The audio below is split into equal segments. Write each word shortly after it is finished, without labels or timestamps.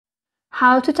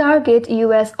How to target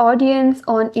US audience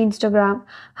on Instagram.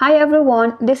 Hi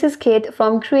everyone, this is Kate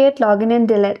from Create, Login and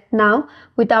Delete. Now,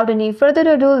 without any further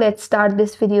ado, let's start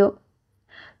this video.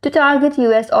 To target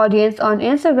US audience on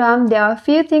Instagram, there are a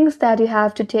few things that you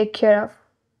have to take care of.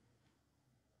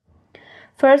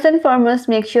 First and foremost,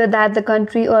 make sure that the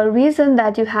country or region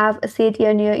that you have set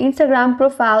in your Instagram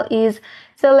profile is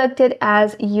selected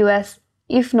as US.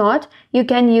 If not, you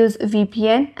can use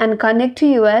VPN and connect to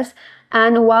US,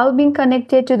 and while being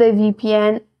connected to the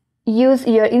VPN, use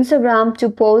your Instagram to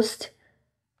post.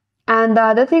 And the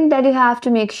other thing that you have to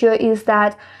make sure is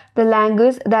that the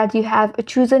language that you have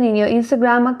chosen in your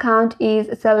Instagram account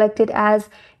is selected as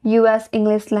US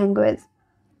English language.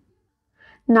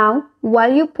 Now,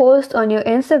 while you post on your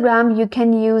Instagram, you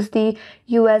can use the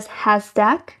US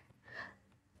hashtag,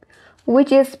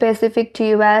 which is specific to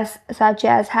US, such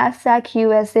as hashtag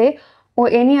USA or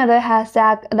any other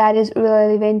hashtag that is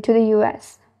relevant to the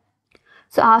US.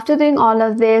 So after doing all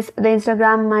of this, the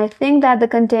Instagram might think that the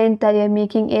content that you're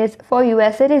making is for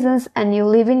US citizens and you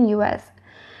live in US.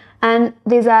 And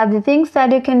these are the things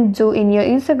that you can do in your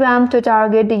Instagram to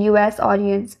target the US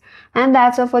audience. And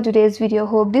that's all for today's video.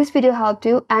 Hope this video helped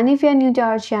you. And if you're new to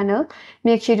our channel,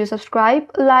 make sure to subscribe,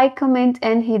 like, comment,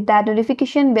 and hit that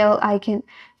notification bell icon.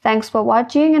 Thanks for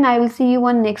watching, and I will see you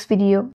on next video.